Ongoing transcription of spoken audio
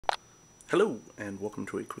Hello, and welcome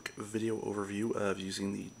to a quick video overview of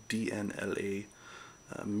using the DNLA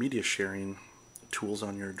media sharing tools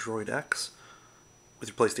on your Droid X with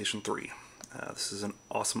your PlayStation 3. This is an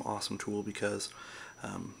awesome tool because,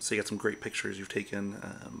 say you got some great pictures you've taken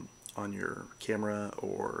on your camera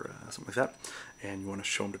or something like that, and you want to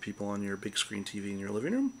show them to people on your big screen TV in your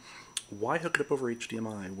living room. Why hook it up over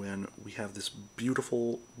HDMI when we have this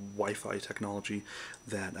beautiful Wi-Fi technology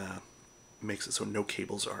that makes it so no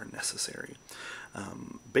cables are necessary?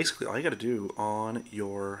 Basically, all you got to do on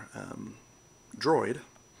your Droid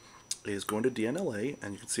is go into DNLA,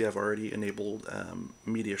 and you can see I've already enabled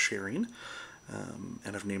media sharing,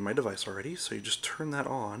 and I've named my device already, so you just turn that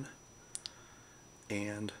on,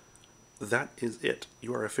 and that is it.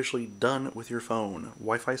 You are officially done with your phone.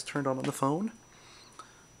 Wi-Fi is turned on the phone.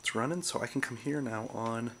 It's running, so I can come here now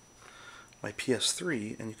on my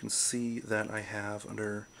PS3, and you can see that I have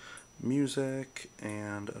under music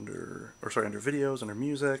and under videos, under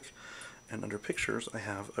music, and under pictures, I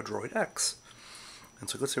have a Droid X. And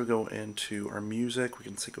so let's say we go into our music, we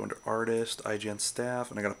can go into artist, IGN staff,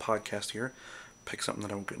 and I got a podcast here. Pick something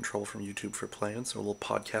that I won't get in trouble from YouTube for playing, so a little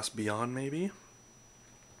podcast beyond maybe.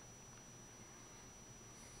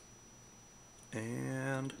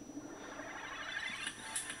 And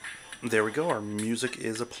there we go, our music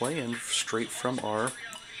is playing straight from our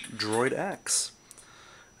Droid X.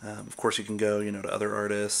 Of course, you can go, to other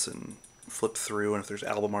artists and flip through, and if there's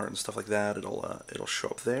album art and stuff like that, it'll show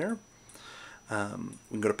up there. We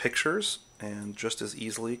can go to pictures, and just as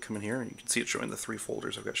easily come in here, and you can see it showing the 3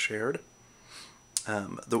 folders I've got shared.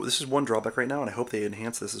 Though this is one drawback right now, and I hope they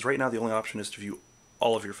enhance this, is right now the only option is to view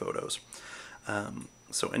all of your photos.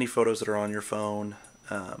 So any photos that are on your phone,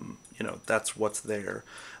 that's what's there.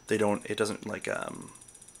 It doesn't like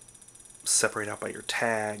separate out by your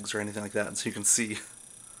tags or anything like that, and so you can see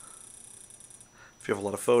if you have a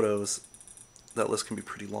lot of photos, that list can be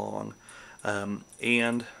pretty long.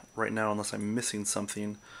 And right now, unless I'm missing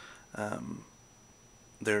something,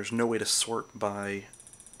 there's no way to sort by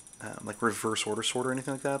like reverse order sort or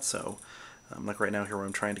anything like that. So like right now here where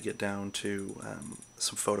I'm trying to get down to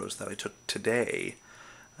some photos that I took today,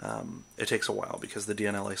 it takes a while because the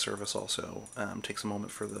DNLA service also takes a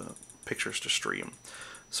moment for the pictures to stream.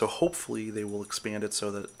 So hopefully they will expand it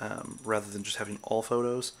so that rather than just having all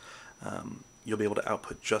photos, you'll be able to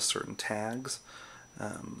output just certain tags.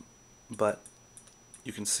 But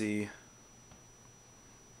you can see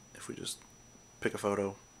if we just pick a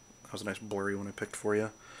photo, that was a nice blurry one I picked for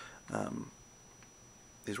you.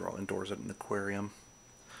 These were all indoors at an aquarium.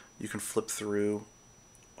 You can flip through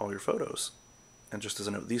all your photos. And just as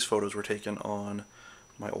a note, these photos were taken on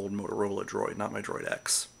my old Motorola Droid, not my Droid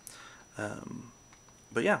X.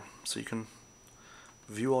 But yeah, so you can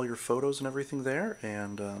view all your photos and everything there,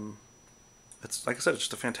 and it's, like I said, it's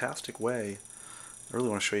just a fantastic way. I really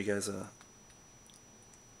want to show you guys a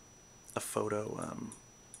photo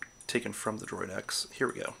taken from the Droid X. Here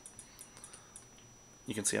we go.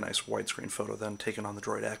 You can see a nice widescreen photo then taken on the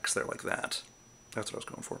Droid X there like that. That's what I was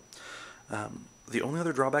going for. The only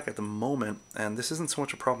other drawback at the moment, and this isn't so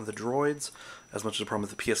much a problem with the Droids as much as a problem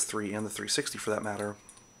with the PS3 and the 360 for that matter,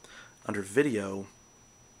 under video,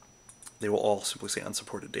 they will all simply say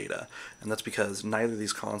unsupported data. And that's because neither of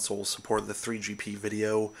these consoles support the 3GP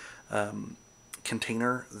video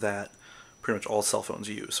container that pretty much all cell phones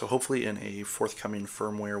use. So hopefully in a forthcoming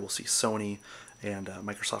firmware, we'll see Sony and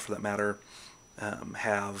Microsoft for that matter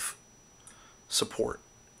have support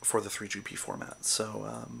for the 3GP format.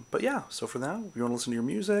 So, but yeah, so for now, if you want to listen to your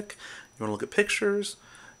music, you want to look at pictures,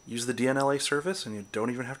 use the DNLA service, and you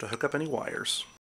don't even have to hook up any wires.